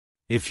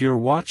If you're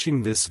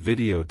watching this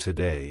video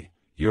today,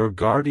 your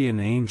guardian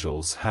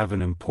angels have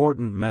an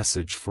important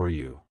message for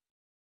you.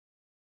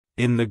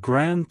 In the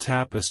grand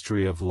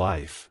tapestry of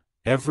life,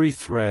 every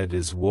thread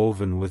is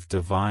woven with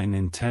divine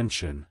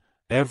intention,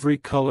 every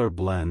color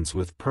blends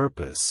with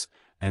purpose,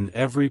 and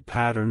every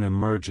pattern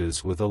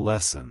emerges with a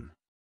lesson.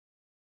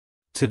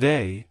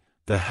 Today,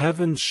 the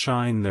heavens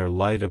shine their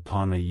light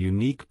upon a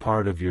unique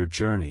part of your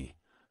journey.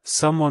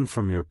 Someone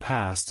from your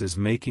past is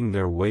making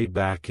their way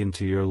back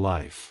into your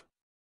life.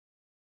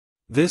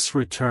 This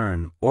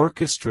return,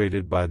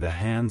 orchestrated by the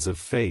hands of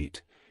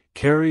fate,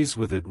 carries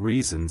with it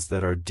reasons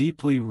that are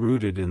deeply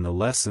rooted in the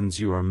lessons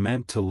you are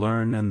meant to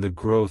learn and the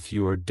growth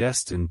you are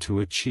destined to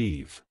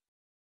achieve.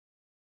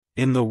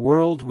 In the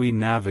world we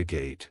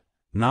navigate,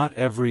 not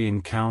every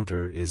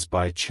encounter is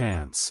by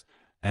chance,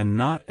 and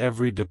not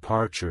every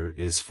departure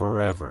is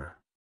forever.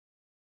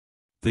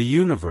 The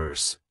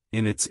universe,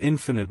 in its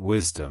infinite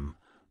wisdom,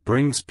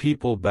 brings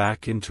people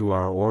back into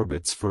our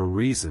orbits for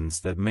reasons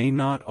that may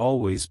not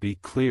always be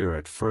clear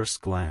at first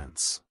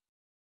glance.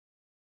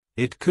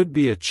 It could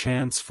be a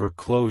chance for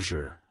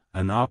closure,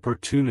 an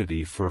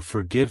opportunity for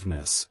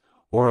forgiveness,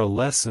 or a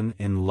lesson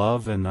in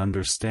love and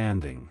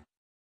understanding.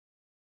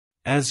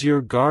 As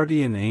your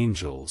guardian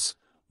angels,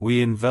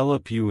 we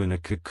envelop you in a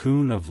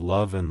cocoon of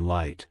love and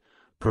light,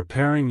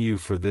 preparing you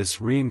for this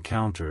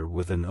reencounter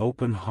with an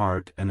open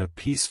heart and a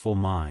peaceful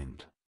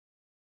mind.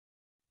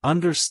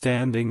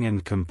 Understanding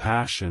and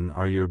compassion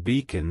are your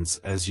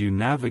beacons as you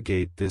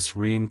navigate this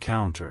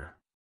reencounter.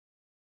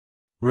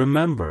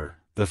 Remember,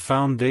 the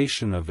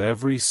foundation of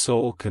every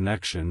soul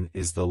connection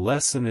is the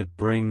lesson it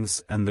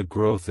brings and the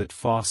growth it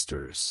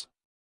fosters.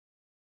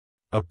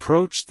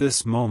 Approach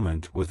this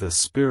moment with a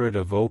spirit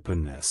of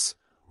openness,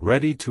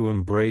 ready to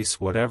embrace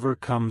whatever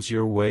comes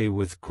your way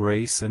with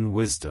grace and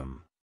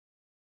wisdom.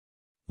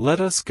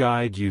 Let us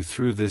guide you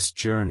through this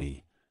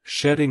journey,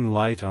 shedding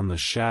light on the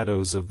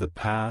shadows of the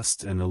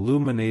past and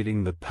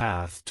illuminating the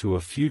path to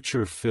a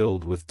future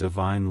filled with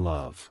divine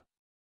love.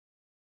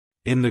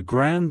 In the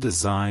grand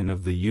design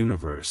of the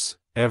universe,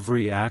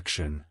 every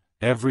action,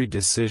 every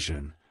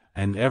decision,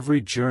 and every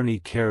journey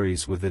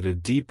carries with it a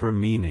deeper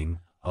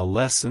meaning, a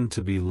lesson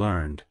to be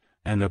learned,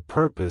 and a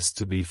purpose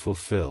to be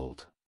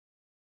fulfilled.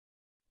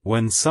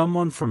 When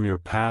someone from your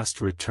past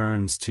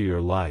returns to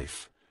your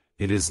life,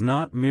 it is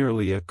not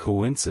merely a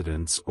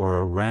coincidence or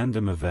a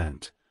random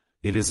event.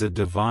 It is a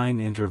divine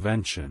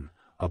intervention,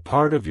 a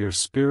part of your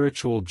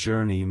spiritual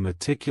journey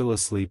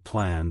meticulously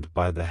planned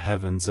by the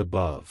heavens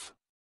above.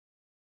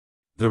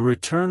 The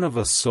return of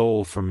a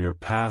soul from your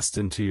past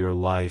into your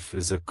life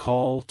is a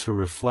call to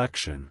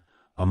reflection,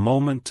 a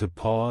moment to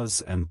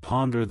pause and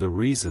ponder the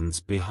reasons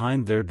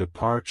behind their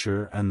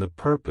departure and the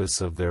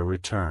purpose of their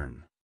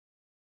return.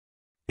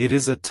 It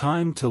is a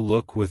time to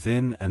look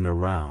within and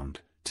around,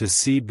 to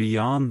see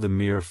beyond the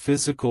mere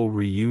physical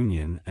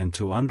reunion and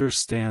to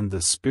understand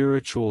the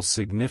spiritual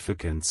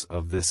significance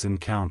of this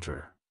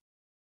encounter.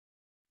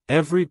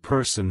 Every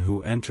person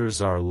who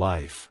enters our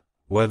life,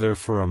 whether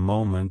for a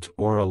moment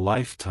or a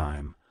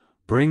lifetime,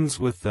 brings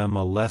with them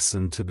a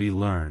lesson to be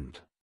learned.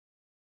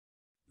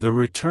 The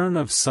return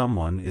of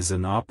someone is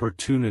an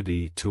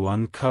opportunity to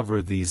uncover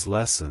these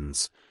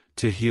lessons,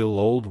 to heal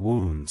old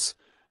wounds,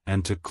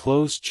 and to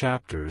close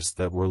chapters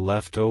that were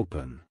left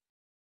open.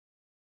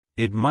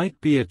 It might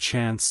be a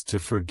chance to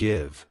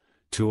forgive,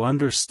 to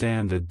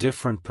understand a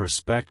different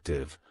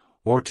perspective,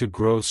 or to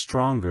grow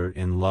stronger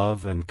in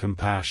love and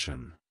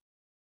compassion.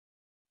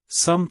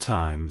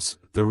 Sometimes,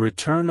 the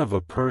return of a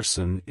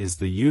person is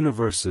the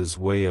universe's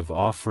way of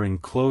offering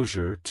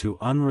closure to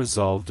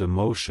unresolved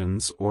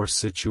emotions or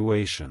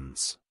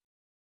situations.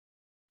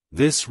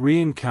 This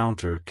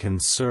reencounter can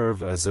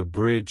serve as a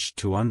bridge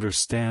to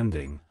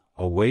understanding,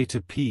 a way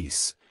to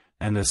peace,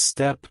 and a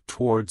step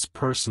towards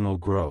personal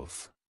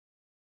growth.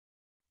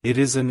 It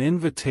is an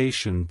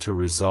invitation to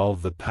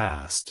resolve the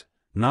past,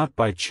 not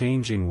by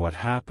changing what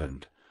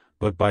happened,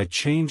 but by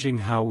changing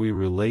how we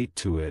relate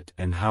to it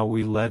and how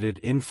we let it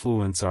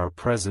influence our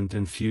present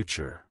and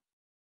future.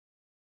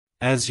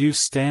 As you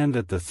stand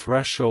at the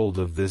threshold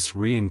of this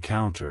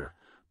reencounter,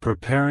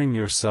 preparing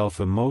yourself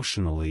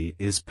emotionally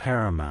is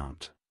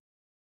paramount.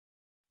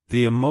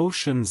 The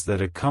emotions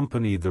that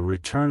accompany the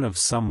return of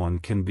someone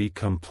can be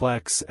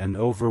complex and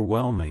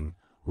overwhelming,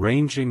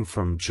 ranging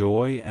from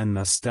joy and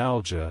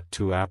nostalgia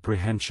to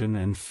apprehension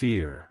and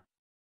fear.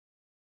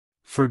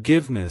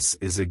 Forgiveness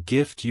is a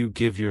gift you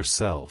give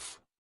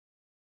yourself.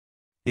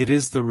 It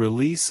is the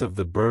release of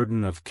the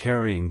burden of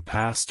carrying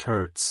past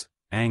hurts,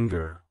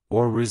 anger,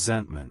 or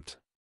resentment.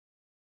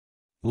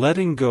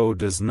 Letting go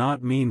does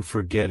not mean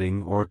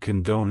forgetting or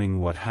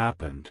condoning what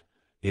happened.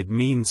 It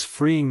means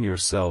freeing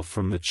yourself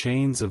from the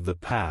chains of the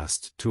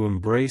past to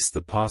embrace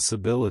the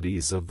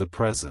possibilities of the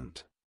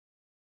present.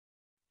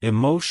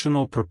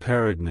 Emotional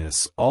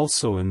preparedness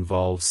also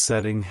involves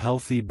setting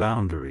healthy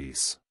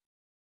boundaries.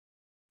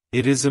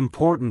 It is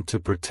important to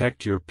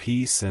protect your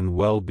peace and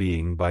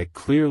well-being by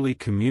clearly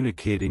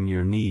communicating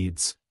your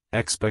needs,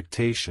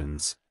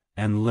 expectations,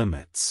 and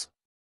limits.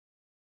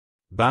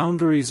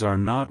 Boundaries are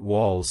not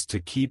walls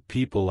to keep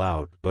people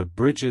out but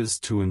bridges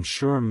to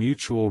ensure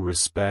mutual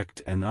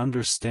respect and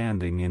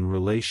understanding in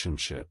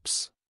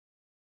relationships.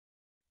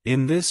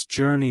 In this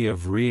journey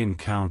of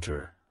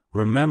re-encounter,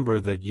 remember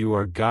that you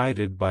are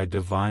guided by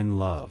divine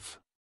love.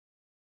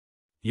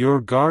 Your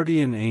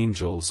guardian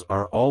angels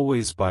are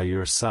always by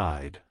your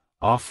side,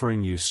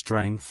 offering you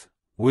strength,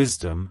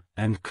 wisdom,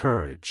 and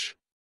courage.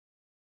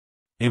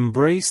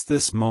 Embrace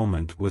this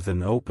moment with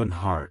an open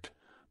heart,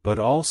 but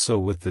also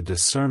with the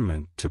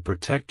discernment to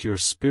protect your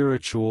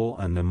spiritual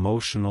and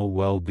emotional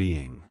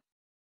well-being.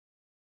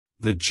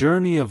 The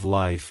journey of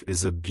life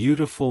is a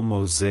beautiful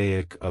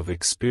mosaic of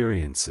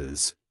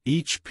experiences,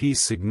 each piece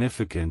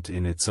significant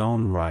in its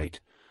own right,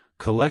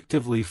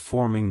 collectively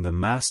forming the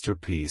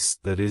masterpiece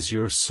that is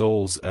your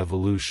soul's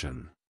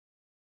evolution.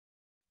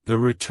 The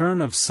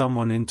return of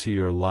someone into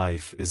your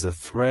life is a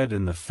thread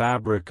in the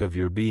fabric of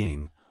your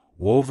being,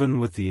 woven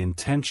with the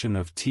intention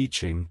of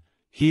teaching,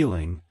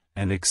 healing,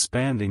 and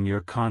expanding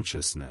your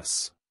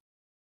consciousness.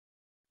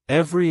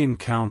 Every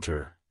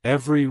encounter,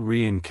 every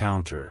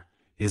re-encounter,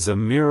 is a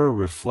mirror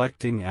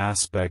reflecting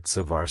aspects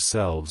of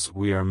ourselves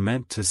we are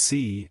meant to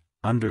see,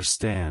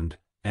 understand,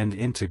 and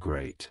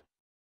integrate.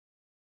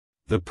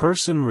 The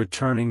person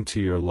returning to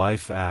your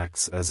life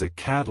acts as a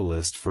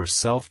catalyst for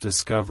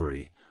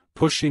self-discovery,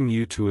 pushing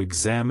you to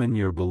examine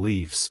your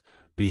beliefs,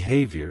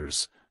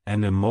 behaviors,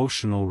 and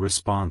emotional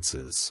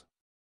responses.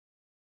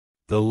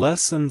 The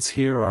lessons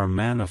here are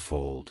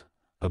manifold,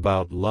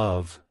 about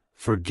love,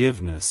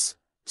 forgiveness,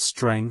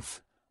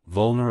 strength,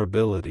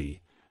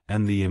 vulnerability,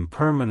 and the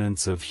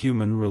impermanence of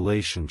human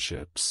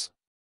relationships.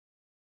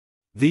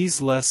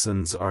 These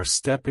lessons are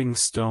stepping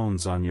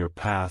stones on your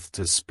path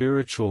to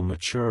spiritual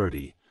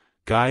maturity,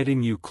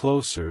 guiding you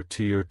closer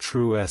to your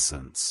true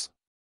essence.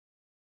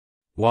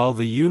 While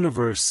the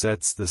universe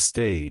sets the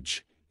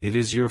stage, it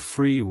is your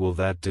free will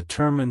that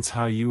determines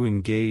how you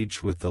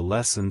engage with the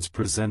lessons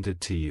presented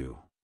to you.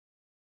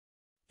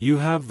 You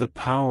have the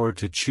power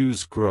to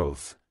choose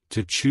growth,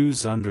 to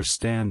choose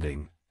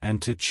understanding,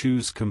 and to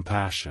choose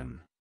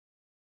compassion.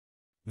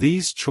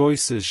 These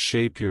choices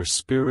shape your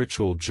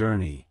spiritual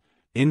journey,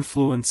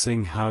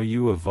 influencing how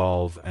you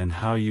evolve and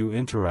how you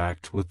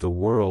interact with the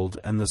world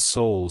and the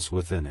souls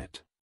within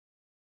it.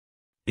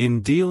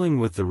 In dealing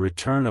with the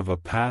return of a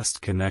past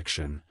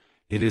connection,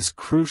 it is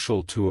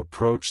crucial to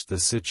approach the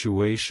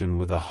situation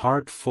with a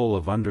heart full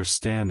of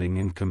understanding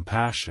and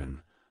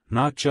compassion,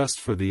 not just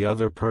for the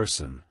other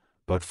person,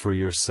 but for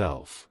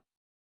yourself.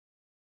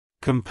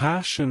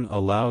 Compassion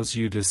allows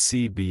you to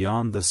see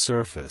beyond the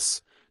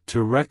surface,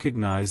 to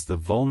recognize the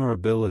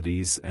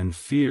vulnerabilities and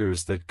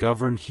fears that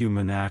govern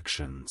human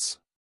actions.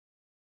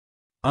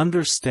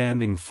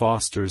 Understanding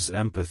fosters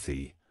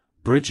empathy,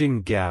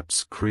 bridging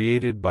gaps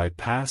created by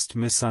past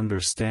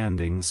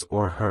misunderstandings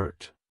or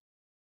hurt.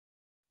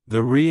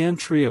 The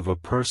re-entry of a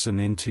person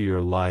into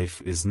your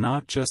life is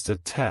not just a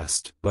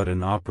test but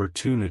an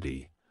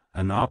opportunity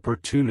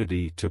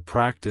to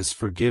practice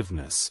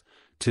forgiveness,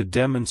 to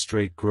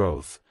demonstrate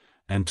growth,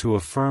 and to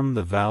affirm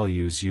the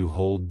values you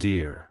hold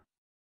dear.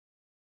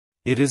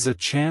 It is a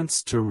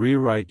chance to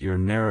rewrite your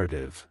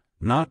narrative,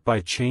 not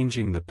by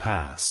changing the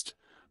past,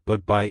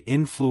 but by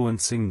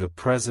influencing the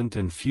present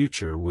and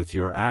future with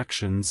your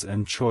actions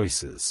and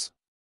choices.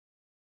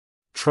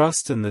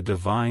 Trust in the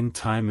divine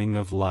timing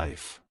of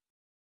life.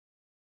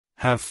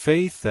 Have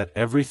faith that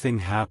everything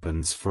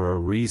happens for a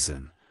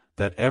reason,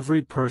 that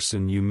every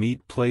person you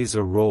meet plays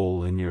a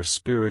role in your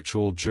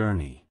spiritual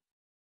journey.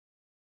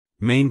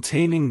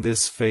 Maintaining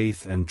this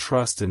faith and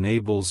trust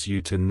enables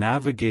you to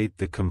navigate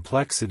the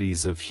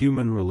complexities of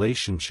human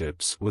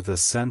relationships with a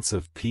sense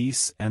of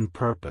peace and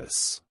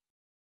purpose.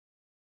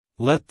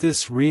 Let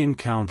this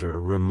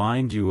re-encounter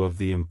remind you of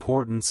the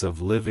importance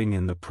of living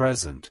in the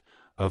present,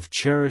 of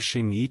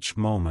cherishing each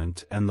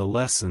moment and the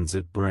lessons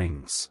it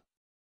brings.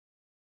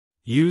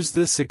 Use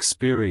this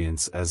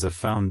experience as a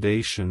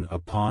foundation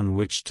upon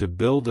which to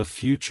build a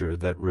future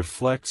that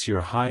reflects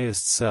your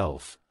highest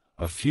self,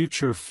 a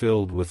future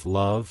filled with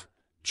love,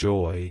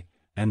 joy,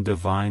 and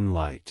divine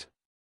light.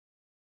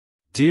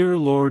 Dear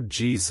Lord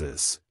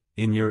Jesus,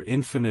 in your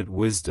infinite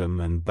wisdom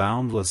and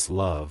boundless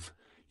love,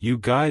 you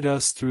guide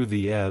us through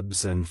the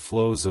ebbs and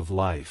flows of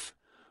life,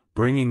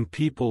 bringing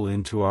people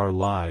into our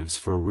lives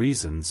for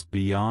reasons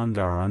beyond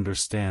our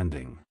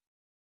understanding.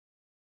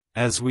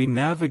 As we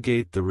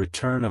navigate the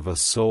return of a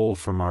soul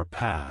from our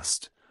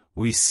past,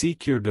 we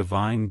seek your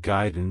divine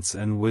guidance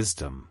and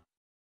wisdom.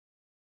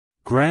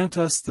 Grant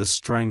us the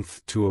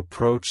strength to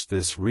approach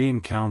this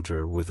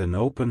re-encounter with an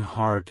open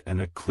heart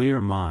and a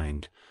clear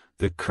mind,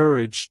 the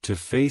courage to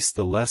face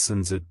the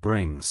lessons it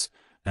brings,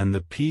 and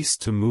the peace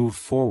to move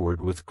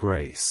forward with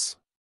grace.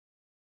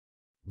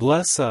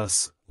 Bless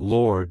us,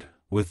 Lord,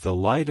 with the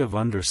light of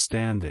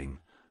understanding,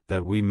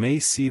 that we may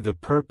see the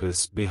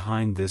purpose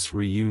behind this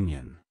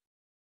reunion.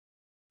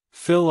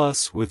 Fill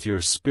us with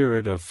your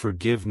spirit of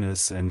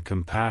forgiveness and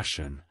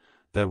compassion,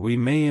 that we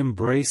may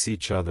embrace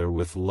each other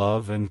with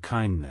love and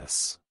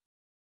kindness.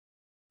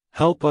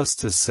 Help us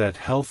to set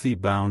healthy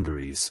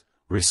boundaries,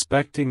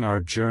 respecting our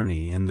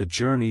journey and the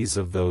journeys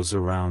of those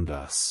around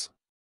us.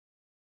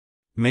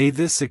 May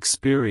this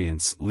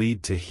experience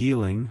lead to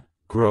healing,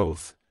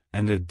 growth,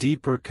 and a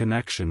deeper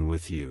connection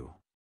with you.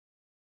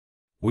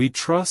 We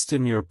trust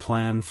in your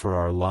plan for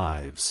our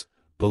lives,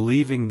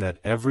 believing that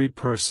every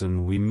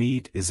person we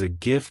meet is a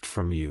gift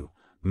from you,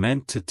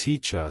 meant to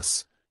teach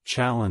us,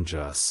 challenge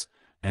us,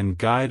 and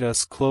guide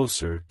us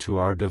closer to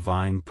our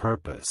divine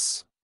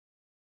purpose.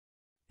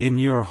 In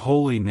your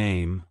holy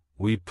name,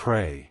 we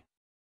pray.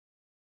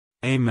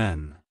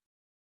 Amen.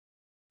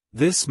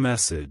 This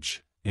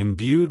message,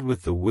 imbued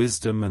with the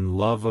wisdom and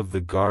love of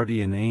the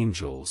guardian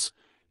angels,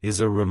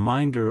 is a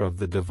reminder of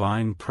the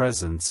divine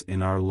presence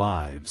in our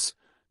lives,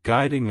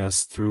 guiding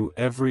us through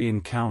every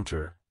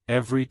encounter,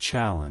 every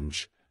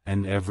challenge,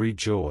 and every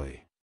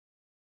joy.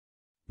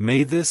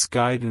 May this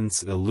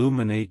guidance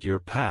illuminate your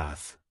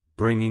path,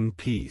 bringing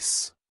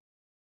peace,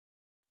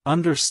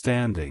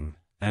 understanding,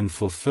 and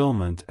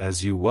fulfillment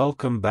as you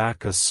welcome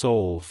back a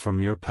soul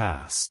from your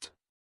past.